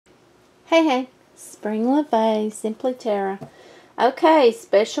Hey, Spring LeVay, Simply Tara. Okay,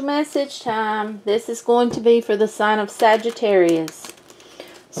 special message time. This is going to be for the sign of Sagittarius.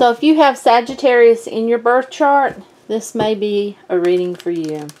 So if you have Sagittarius in your birth chart, this may be a reading for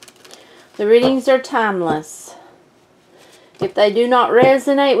you. The readings are timeless. If they do not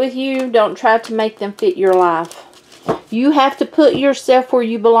resonate with you, don't try to make them fit your life. You have to put yourself where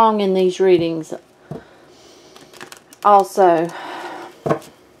you belong in these readings. Also,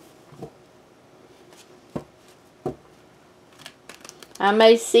 I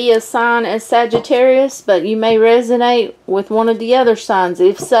may see a sign as Sagittarius, but you may resonate with one of the other signs.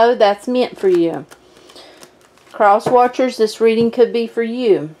 If so, that's meant for you. Cross watchers, this reading could be for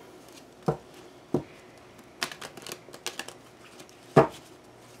you.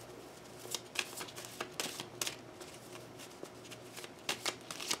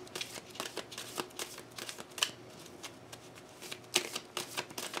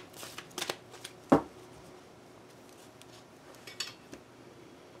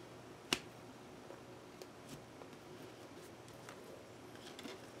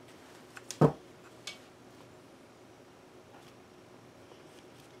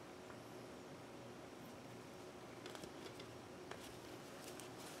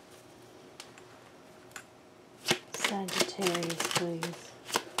 Sagittarius, please.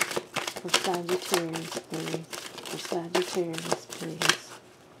 For Sagittarius, please. For Sagittarius, please.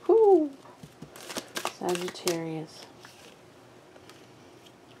 Whoo! Sagittarius.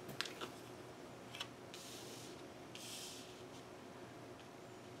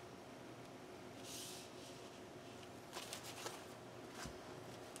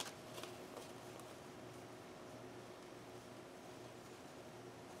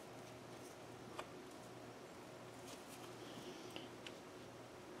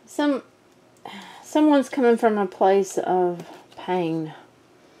 Someone's coming from a place of pain,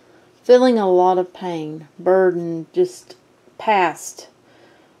 feeling a lot of pain, burden, just past.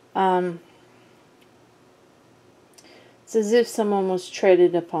 It's as if someone was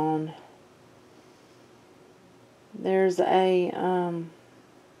treaded upon. There's a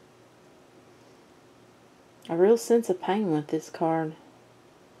real sense of pain with this card.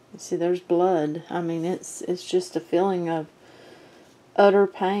 You see, there's blood. I mean, it's just a feeling of utter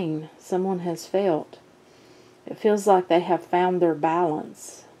pain someone has felt. It feels like they have found their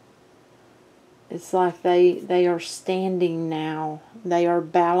balance. It's like they are standing now. They are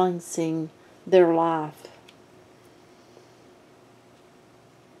balancing their life.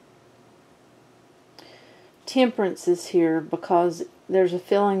 Temperance is here because there's a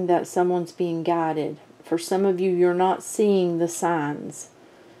feeling that someone's being guided. For some of you, you're not seeing the signs.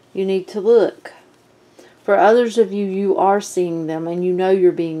 You need to look. For others of you, you are seeing them and you know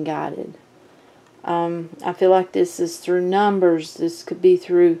you're being guided. I feel like this is through numbers. This could be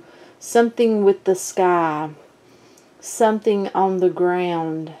through something with the sky, something on the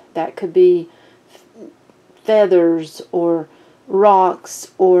ground. That could be feathers or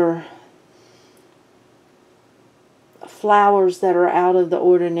rocks or flowers that are out of the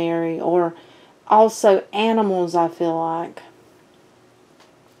ordinary, or also animals, I feel like.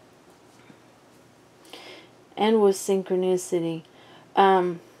 And with synchronicity.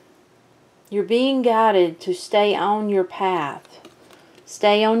 You're being guided to stay on your path.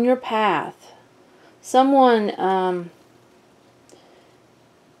 Stay on your path. Someone,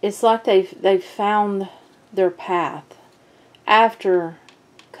 it's like they've found their path after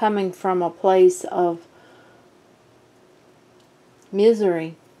coming from a place of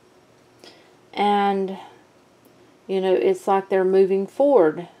misery. And, you know, it's like they're moving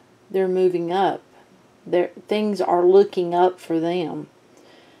forward. They're moving up. Things are looking up for them.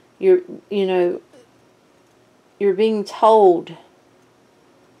 You're being told,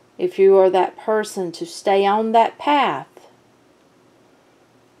 if you are that person, to stay on that path.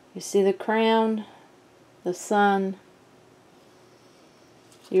 You see the crown, the sun.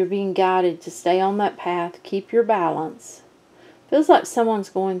 You're being guided to stay on that path. Keep your balance. Feels like someone's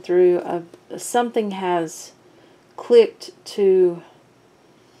going through something has clicked to.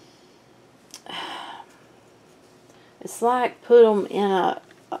 It's like put them in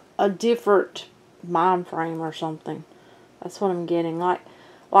a different mind frame or something. That's what I'm getting. Like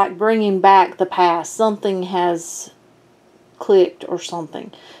bringing back the past. Something has clicked or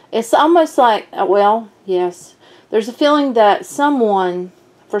something. It's almost like, well, yes. There's a feeling that someone,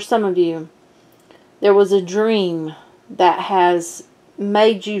 for some of you, there was a dream that has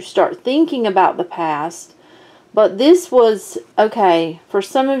made you start thinking about the past. But this was, okay, for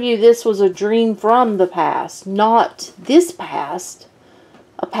some of you, this was a dream from the past. Not this past,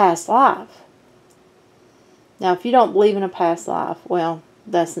 a past life. Now, if you don't believe in a past life, well,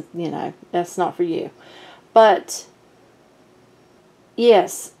 that's, you know, that's not for you. But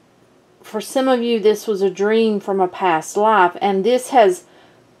yes, for some of you, this was a dream from a past life, and this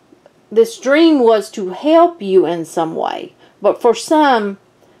dream was to help you in some way. But for some,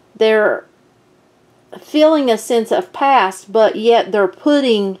 they're feeling a sense of past, but yet they're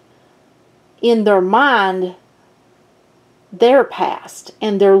putting in their mind their past,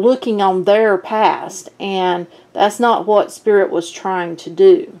 and they're looking on their past, and that's not what Spirit was trying to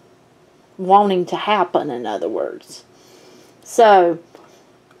do, wanting to happen, in other words. So,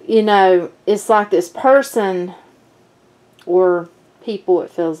 you know, it's like this person, or people, it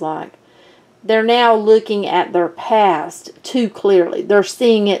feels like, they're now looking at their past too clearly. They're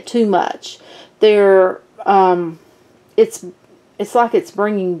seeing it too much. They're, it's like it's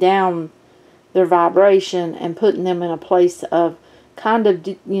bringing down their vibration and putting them in a place of kind of,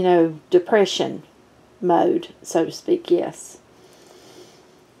 you know, depression mode, so to speak. Yes.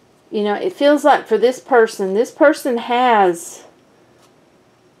 You know, it feels like for this person has,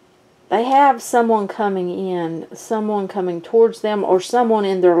 they have someone coming in, someone coming towards them, or someone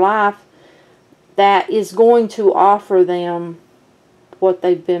in their life that is going to offer them what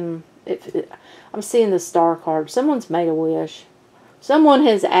they've been, I'm seeing the Star card. Someone's made a wish. Someone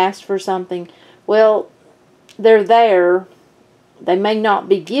has asked for something. Well, they're there. They may not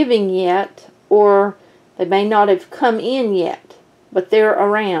be giving yet, or they may not have come in yet, but they're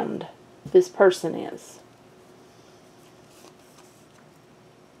around. This person is.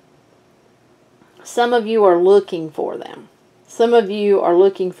 Some of you are looking for them. Some of you are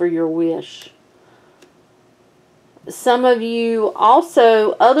looking for your wish. Some of you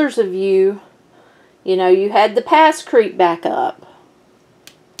also, others of you, you know, you had the past creep back up.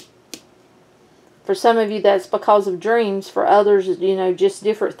 For some of you, that's because of dreams. For others, you know, just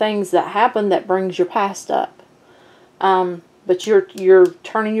different things that happen that brings your past up. But you're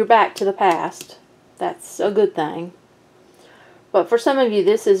turning your back to the past. That's a good thing. But for some of you,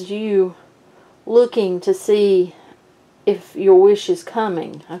 this is you looking to see if your wish is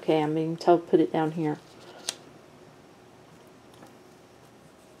coming. Okay, I'm being told to put it down here.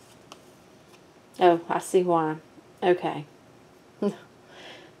 Oh, I see why. Okay.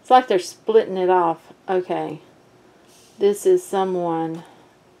 It's like they're splitting it off. Okay. This is someone.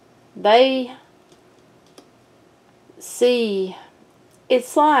 They see,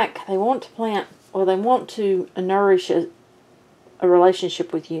 it's like they want to plant, or they want to nourish a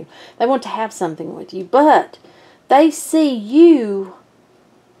relationship with you. They want to have something with you, but they see you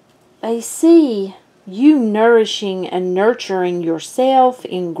nourishing and nurturing yourself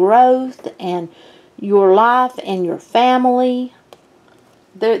in growth and your life and your family.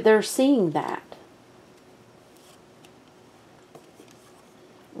 They're seeing that.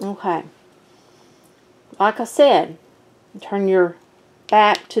 Okay. Like I said, turn your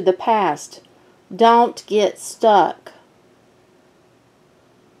back to the past. Don't get stuck.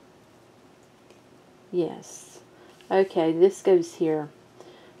 Yes. Okay, this goes here.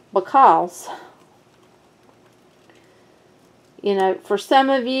 Because, you know, for some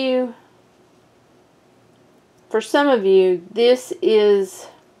of you, this is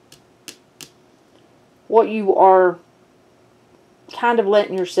what you are kind of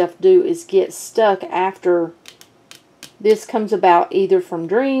letting yourself do, is get stuck after this comes about, either from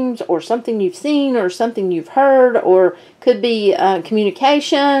dreams or something you've seen or something you've heard, or could be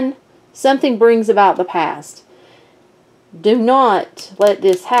communication. Something brings about the past. Do not let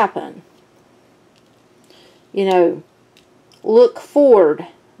this happen. You know, look forward.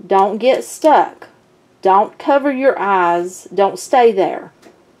 Don't get stuck. Don't cover your eyes. Don't stay there.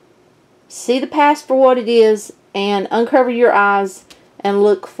 See the past for what it is and uncover your eyes and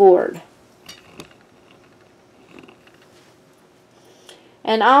look forward.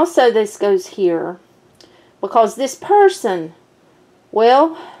 And also this goes here, because this person,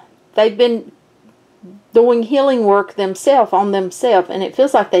 well, they've been doing healing work themselves, on themselves, and it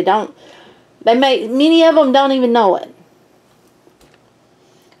feels like many of them don't even know it.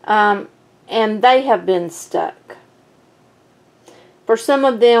 And they have been stuck. For some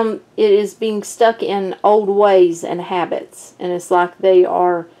of them, it is being stuck in old ways and habits, and it's like they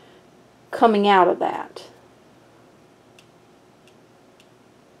are coming out of that.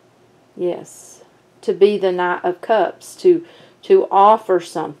 Yes, to be the Knight of Cups, to offer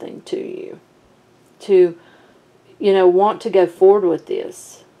something to you, to, you know, want to go forward with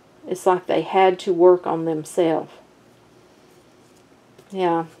this. It's like they had to work on themselves.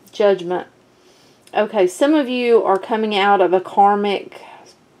 Yeah, Judgment. Okay, some of you are coming out of a karmic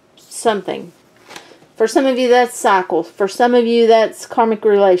something. For some of you, that's cycles. For some of you, that's karmic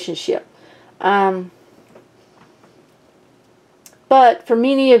relationship. But for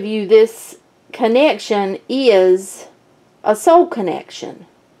many of you, this connection is a soul connection.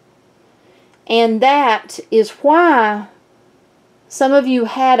 And that is why some of you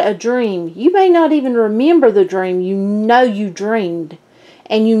had a dream. You may not even remember the dream. You know you dreamed.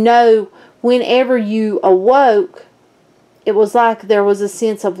 And you know whenever you awoke, it was like there was a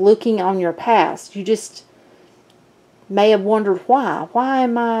sense of looking on your past. You just may have wondered why. Why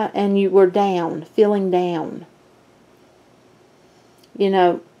am I? And you were down, feeling down. You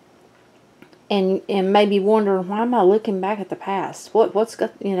know, and maybe wondering, why am I looking back at the past? What's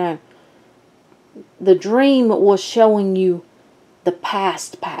got, you know, the dream was showing you the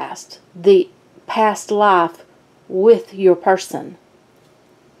past, the past life with your person.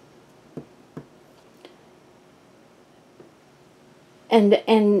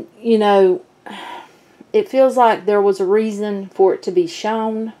 And you know, it feels like there was a reason for it to be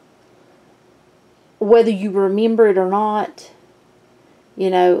shown, whether you remember it or not, you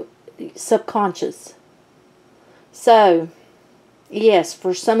know, subconscious. So, yes,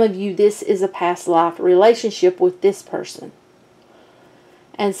 for some of you, this is a past life relationship with this person.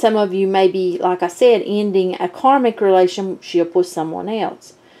 And some of you may be, like I said, ending a karmic relationship with someone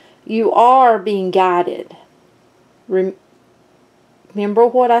else. You are being guided. Remember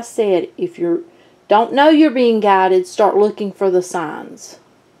what I said. If you don't know you're being guided, start looking for the signs.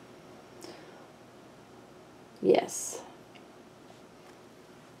 Yes.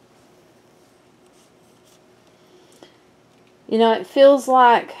 You know, it feels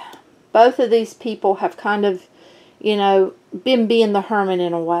like both of these people have kind of, you know, been being the hermit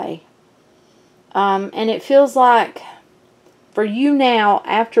in a way. And it feels like for you now,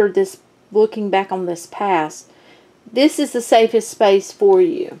 after this, looking back on this past, this is the safest space for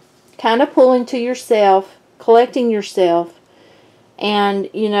you. Kind of pulling to yourself, collecting yourself, and,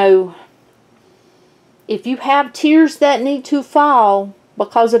 you know, if you have tears that need to fall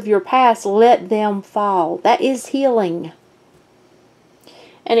because of your past, let them fall. That is healing.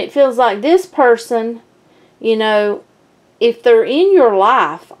 And it feels like this person, you know, if they're in your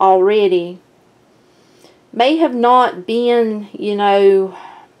life already, may have not been, you know,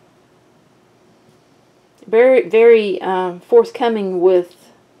 very, very forthcoming with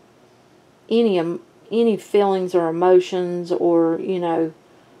any feelings or emotions, or, you know,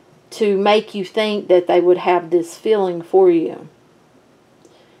 to make you think that they would have this feeling for you.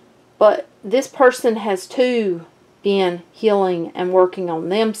 But this person has too been healing and working on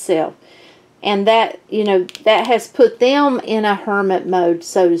themselves. And that, you know, that has put them in a hermit mode,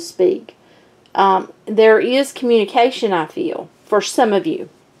 so to speak. There is communication, I feel, for some of you.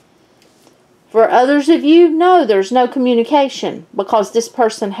 For others of you, no, there's no communication because this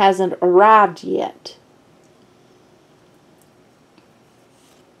person hasn't arrived yet.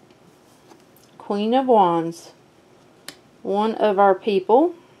 Queen of Wands, one of our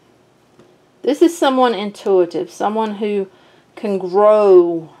people. This is someone intuitive, someone who can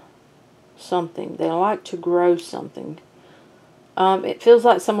grow something. They like to grow something. It feels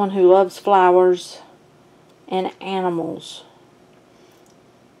like someone who loves flowers and animals.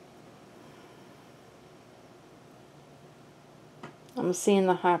 I'm seeing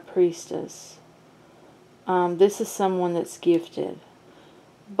the High Priestess. This is someone that's gifted.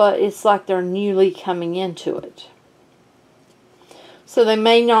 But it's like they're newly coming into it. So they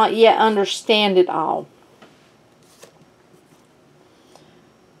may not yet understand it all.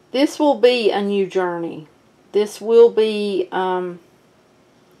 This will be a new journey. This will be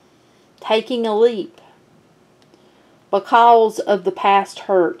taking a leap because of the past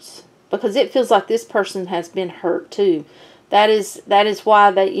hurts. Because it feels like this person has been hurt too. That is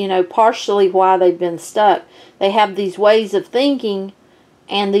why they, you know, partially why they've been stuck. They have these ways of thinking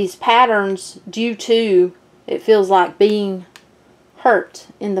and these patterns due to, it feels like, being hurt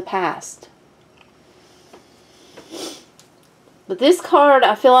in the past. But this card,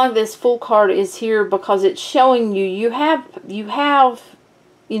 I feel like this Fool card is here because it's showing you you have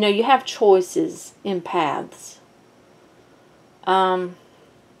choices in paths. And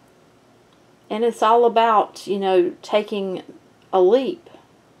it's all about, you know, taking a leap.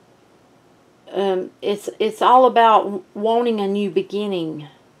 It's all about wanting a new beginning.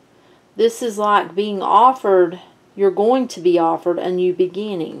 This is like being offered, you're going to be offered a new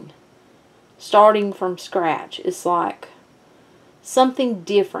beginning. Starting from scratch. It's like something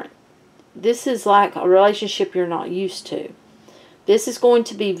different. This is like a relationship you're not used to. This is going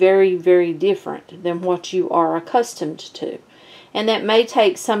to be very, very different than what you are accustomed to. And that may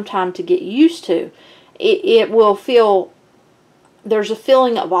take some time to get used to. It will feel, there's a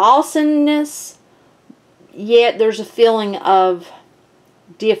feeling of awesomeness, yet there's a feeling of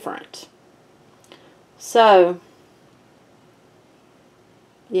different. So,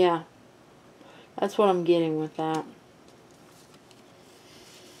 Yeah. That's what I'm getting with that.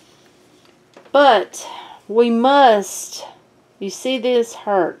 But we must, you see, this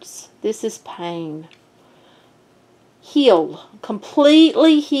hurts. This is pain. Heal,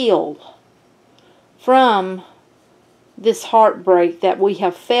 completely heal from this heartbreak that we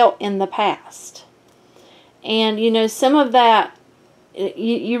have felt in the past. And, you know, some of that,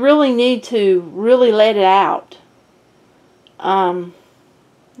 you really need to really let it out.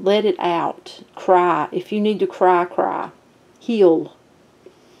 Let it out. Cry. If you need to cry, cry. Heal.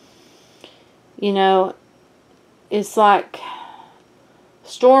 You know, it's like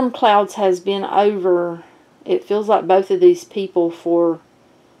storm clouds has been over, it feels like both of these people for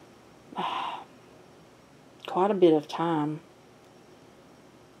quite a bit of time.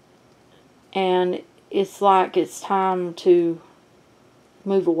 And it's like it's time to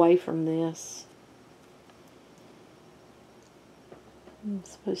move away from this. I'm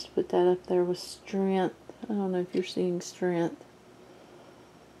supposed to put that up there with strength. I don't know if you're seeing strength,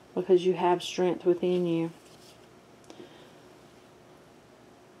 because you have strength within you.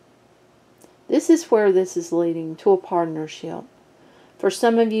 This is where this is leading, to a partnership. For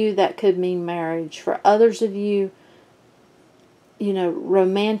some of you, that could mean marriage. For others of you, you know,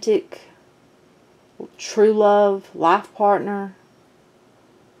 romantic, true love, life partner.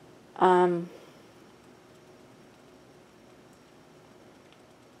 I'm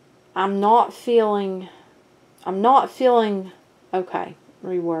not feeling, okay,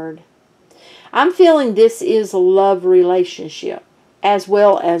 reword. I'm feeling this is a love relationship as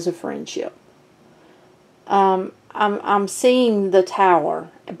well as a friendship. I'm seeing the tower,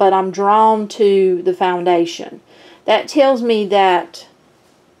 but I'm drawn to the foundation. That tells me that,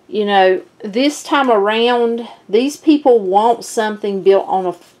 you know, this time around, these people want something built on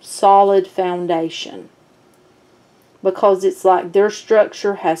a solid foundation. Because it's like their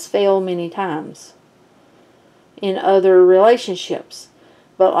structure has failed many times in other relationships.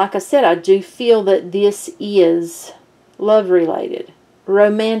 But like I said, I do feel that this is love related,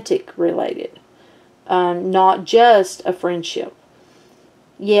 romantic related. Not just a friendship.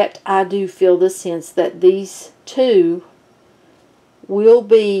 Yet I do feel the sense that these two will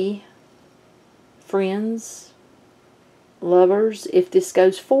be friends, lovers, if this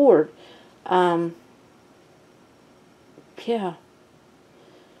goes forward. Yeah.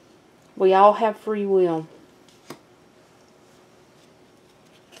 We all have free will.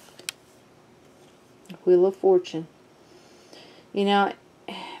 Wheel of Fortune. You know,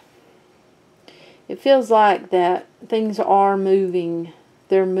 it feels like that things are moving.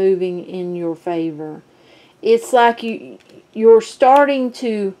 They're moving in your favor. It's like you're starting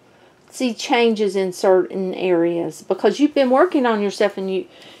to see changes in certain areas because you've been working on yourself, and you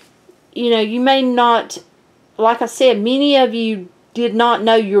know, you may not, like I said, many of you did not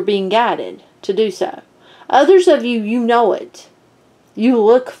know you're being guided to do so. Others of you, you know it. You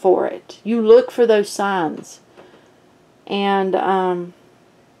look for it. You look for those signs. And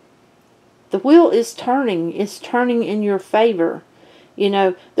the wheel is turning. It's turning in your favor. You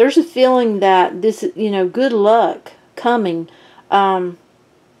know, there's a feeling that this, you know, good luck coming,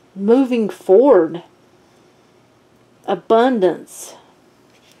 moving forward, abundance.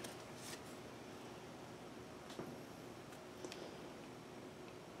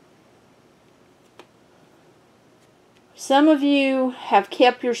 Some of you have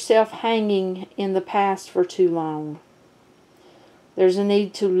kept yourself hanging in the past for too long. There's a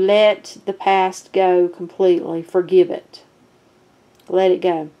need to let the past go completely. Forgive it. Let it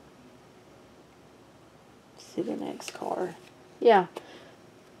go. Let's see the next card. Yeah.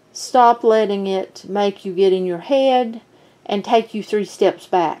 Stop letting it make you get in your head and take you 3 steps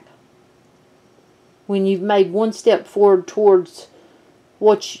back. When you've made 1 step forward towards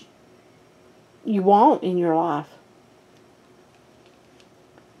what you want in your life.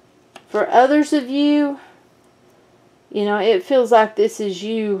 For others of you, you know, it feels like this is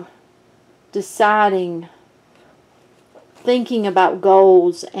you deciding, thinking about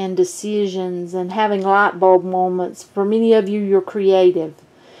goals and decisions and having light bulb moments. For many of you, you're creative.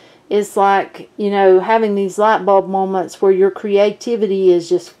 It's like, you know, having these light bulb moments where your creativity is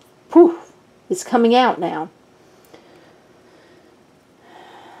just, poof, it's coming out now.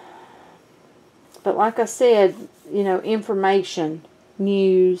 But like I said, you know, information,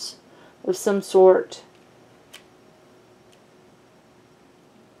 news of some sort.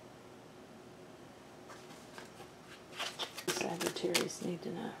 Sagittarius need to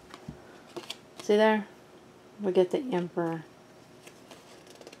know. See there? We get the Emperor.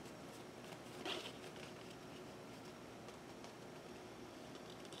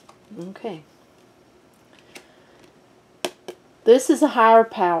 Okay. This is a higher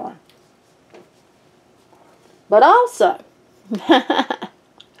power. But also,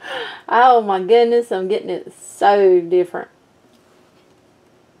 oh my goodness, I'm getting it so different.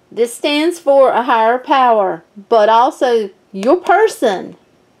 This stands for a higher power, but also your person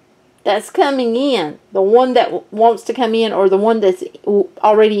that's coming in, the one that wants to come in, or the one that's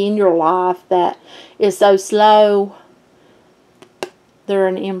already in your life that is so slow. They're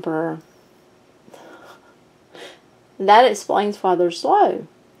an emperor. That explains why they're slow.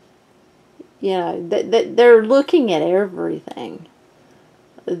 You know, they're looking at everything.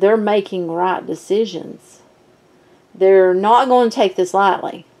 They're making right decisions. They're not going to take this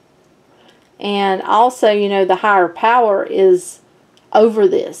lightly. And also, you know, the higher power is over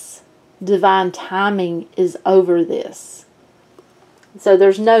this. Divine timing is over this. So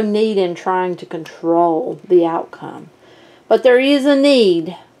there's no need in trying to control the outcome. But there is a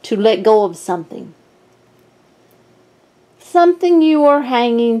need to let go of something. Something you are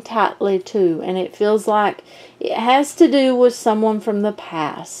hanging tightly to, and it feels like it has to do with someone from the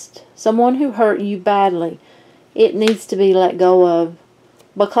past, someone who hurt you badly. It needs to be let go of,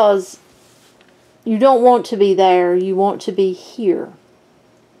 because you don't want to be there, you want to be here.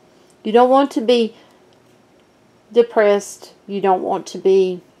 You don't want to be depressed, you don't want to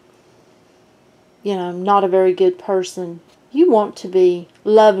be, you know, not a very good person. You want to be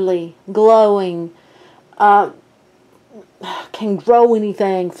lovely, glowing, can grow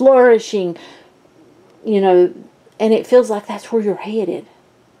anything, flourishing, you know, and it feels like that's where you're headed.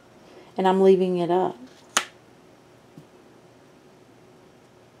 And I'm leaving it up.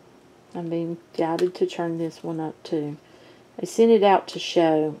 I'm being guided to turn this one up too. I sent it out to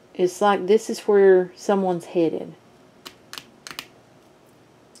show. It's like this is where someone's headed.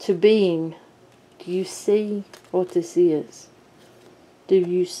 To being. Do you see what this is? Do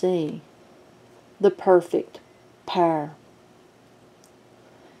you see the perfect pair?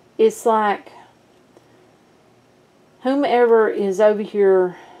 It's like whomever is over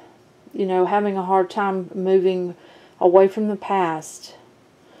here, you know, having a hard time moving away from the past,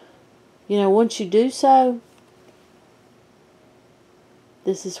 you know, once you do so,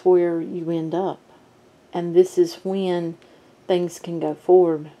 this is where you end up. And this is when things can go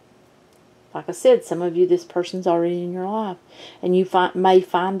forward. Like I said, some of you, this person's already in your life. And you may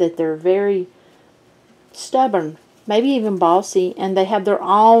find that they're very stubborn, maybe even bossy, and they have their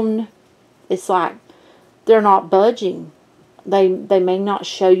own, it's like they're not budging. They may not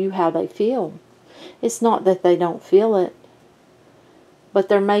show you how they feel. It's not that they don't feel it, but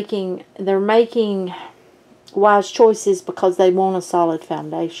they're making wise choices because they want a solid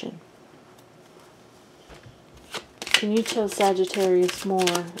foundation. Can you tell Sagittarius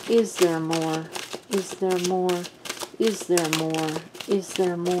more? Is there more? Is there more? Is there more? Is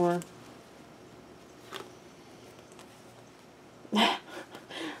there more?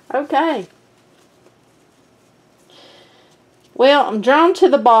 Okay. Well, I'm drawn to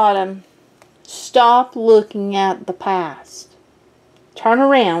the bottom. Stop looking at the past. Turn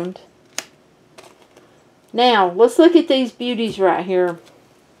around. Now, let's look at these beauties right here.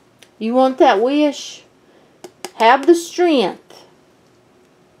 You want that wish? Have the strength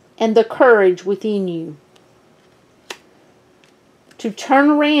and the courage within you to turn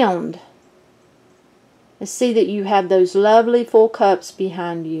around and see that you have those lovely full cups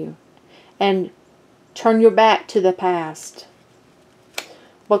behind you, and turn your back to the past,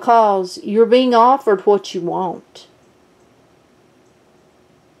 because you're being offered what you want.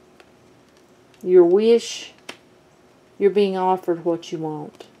 Your wish, you're being offered what you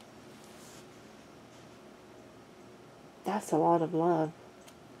want. That's a lot of love.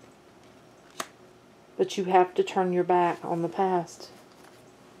 But you have to turn your back on the past.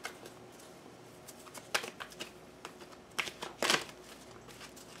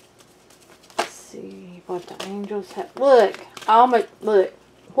 Let's see what the angels have. Look, look.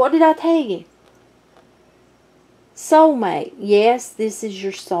 What did I tell you? Soulmate. Yes, this is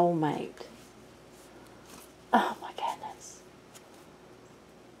your soulmate. Oh my goodness.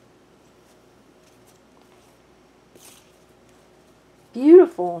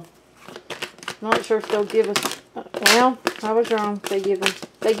 Beautiful. Not sure if they'll give us. Well, I was wrong. They give them.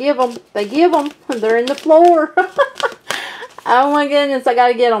 They give them. They give them. They're in the floor. Oh my goodness, I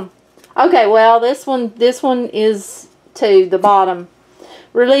gotta get them. Okay, well, this one is to the bottom.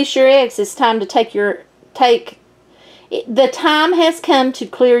 Release your ex. It's time to the time has come to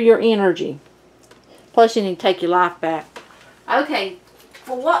clear your energy. Plus, you need to take your life back. Okay,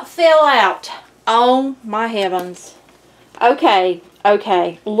 for what fell out? Oh my heavens. Okay,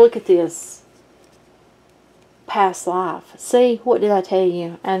 look at this. Past life. See, what did I tell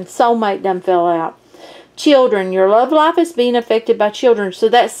you? And soulmate done fell out. Children. Your love life is being affected by children. So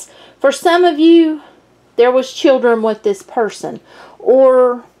that's, for some of you, there was children with this person.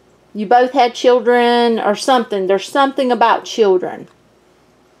 Or you both had children or something. There's something about children.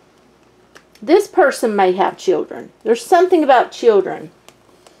 This person may have children. There's something about children.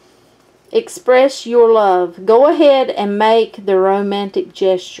 Express your love. Go ahead and make the romantic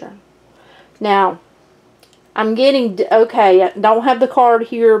gesture. Now, I'm getting, okay, I don't have the card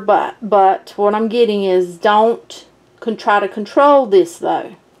here, but what I'm getting is don't try to control this,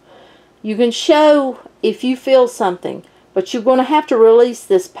 though. You can show if you feel something, but you're going to have to release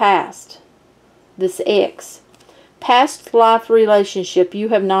this past, this ex. Past life relationship. You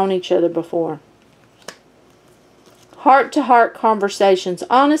have known each other before. Heart-to-heart conversations.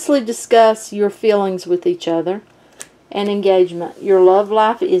 Honestly discuss your feelings with each other. And engagement. Your love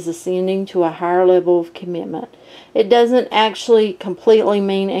life is ascending to a higher level of commitment. It doesn't actually completely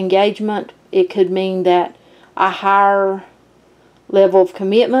mean engagement. It could mean that a higher level of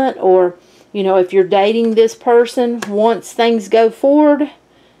commitment, or, you know, if you're dating this person, once things go forward,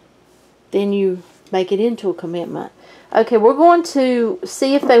 then you make it into a commitment. Okay, we're going to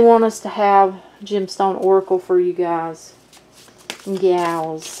see if they want us to have Gemstone Oracle for you guys and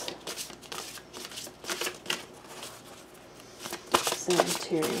gals.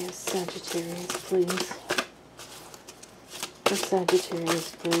 Sagittarius, please. For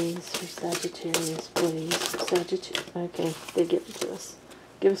Sagittarius, please. For Sagittarius, please. For Sagittarius. Okay, they give it to us.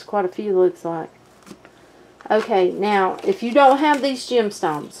 Give us quite a few, looks like. Okay, now, if you don't have these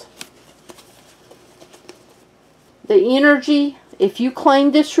gemstones, the energy, if you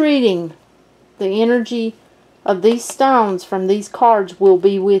claim this reading, the energy of these stones from these cards will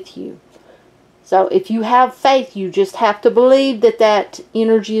be with you. So if you have faith, you just have to believe that that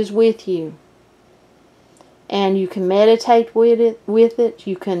energy is with you. And you can meditate with it.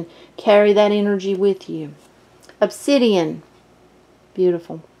 You can carry that energy with you. Obsidian.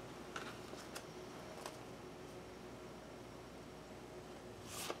 Beautiful.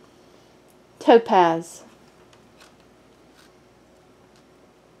 Topaz.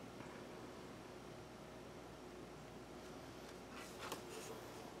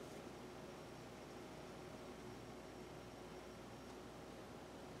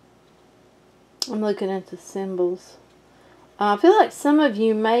 I'm looking at the symbols. I feel like some of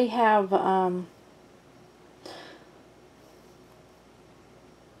you may have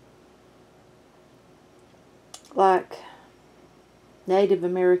like Native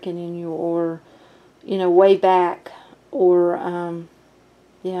American in you, or, you know, way back, or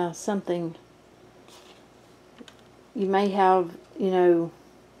yeah, something. You may have, you know,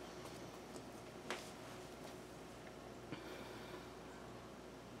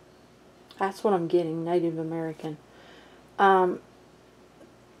 that's what I'm getting, Native American. You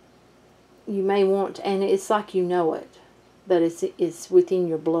may want, and it's like you know it, that it's within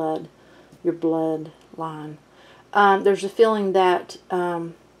your bloodline. There's a feeling that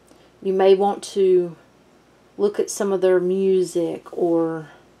you may want to look at some of their music, or,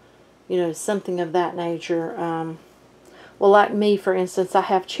 you know, something of that nature. Well, like me, for instance, I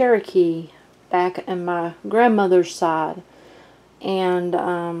have Cherokee back in my grandmother's side, and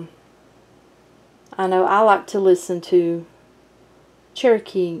I know I like to listen to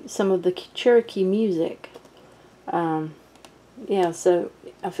Cherokee, some of the Cherokee music. Yeah, so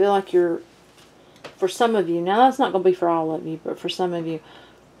I feel like you're, for some of you, now that's not going to be for all of you, but for some of you,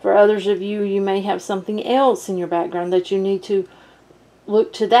 for others of you, you may have something else in your background that you need to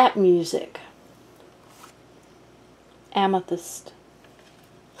look to that music. Amethyst.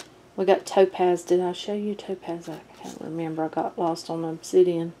 We got topaz. Did I show you topaz? I can't remember. I got lost on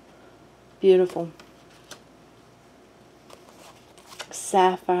obsidian. Beautiful.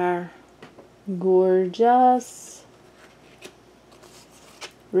 Sapphire. Gorgeous.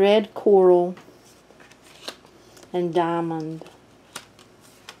 Red coral. And diamond.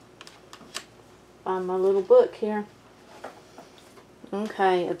 On my little book here.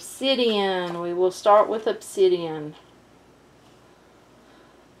 Okay, obsidian. We will start with obsidian.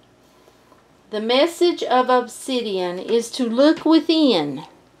 The message of obsidian is to look within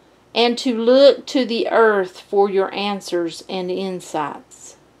and to look to the earth for your answers and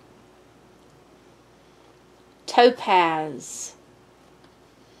insights. Topaz.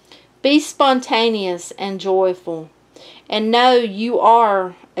 Be spontaneous and joyful, and know you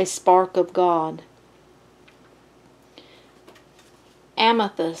are a spark of God.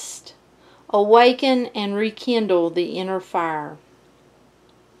 Amethyst. Awaken and rekindle the inner fire.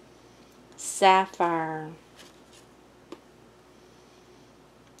 Sapphire.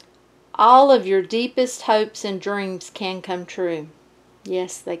 All of your deepest hopes and dreams can come true.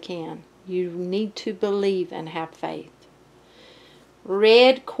 Yes, they can. You need to believe and have faith.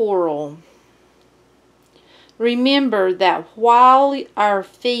 Red coral. Remember that while our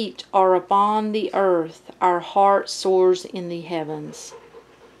feet are upon the earth, our heart soars in the heavens.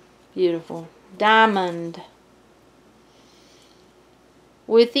 Beautiful. Diamond.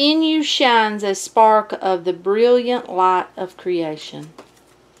 Within you shines a spark of the brilliant light of creation.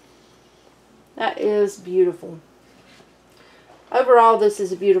 That is beautiful. Overall, this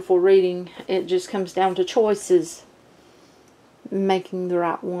is a beautiful reading. It just comes down to choices, making the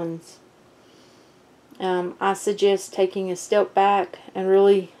right ones. I suggest taking a step back and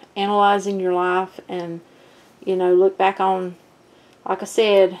really analyzing your life and, look back on, like I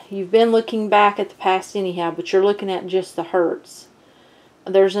said, you've been looking back at the past anyhow, but you're looking at just the hurts.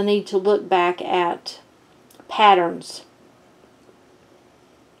 There's a need to look back at patterns.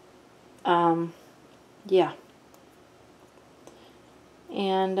 Yeah.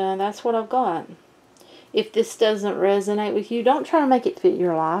 And that's what I've got. If this doesn't resonate with you, don't try to make it fit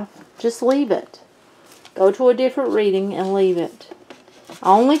your life. Just leave it. Go to a different reading and leave it.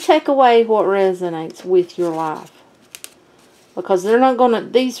 Only take away what resonates with your life. Because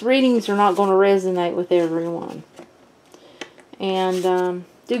these readings are not going to resonate with everyone. And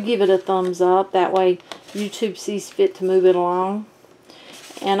do give it a thumbs up. That way YouTube sees fit to move it along.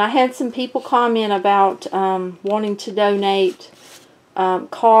 And I had some people comment about wanting to donate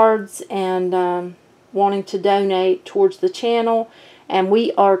cards and wanting to donate towards the channel. And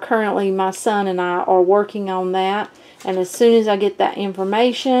we are currently, my son and I are working on that. And as soon as I get that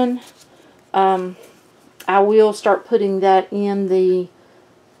information, I will start putting that in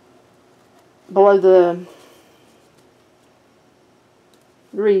below the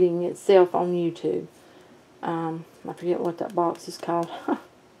reading itself on YouTube. I forget what that box is called.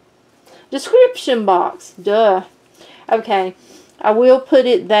 Description box. Duh. Okay. I will put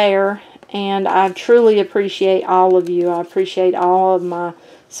it there. And I truly appreciate all of you. I appreciate all of my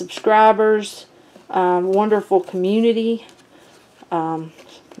subscribers, wonderful community,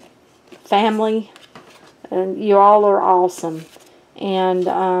 family, and you all are awesome. And,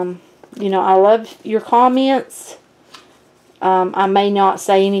 I love your comments. I may not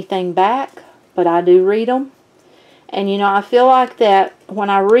say anything back, but I do read them. And, I feel like that when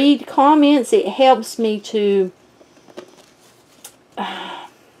I read comments, it helps me to...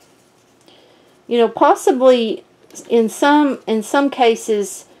 possibly in some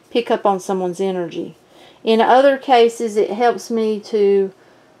cases pick up on someone's energy. In other cases, it helps me to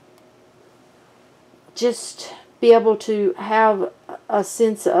just be able to have a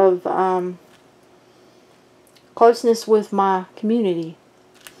sense of closeness with my community.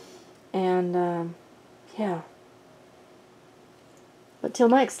 And, yeah. But till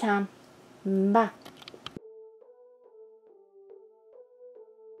next time, bye.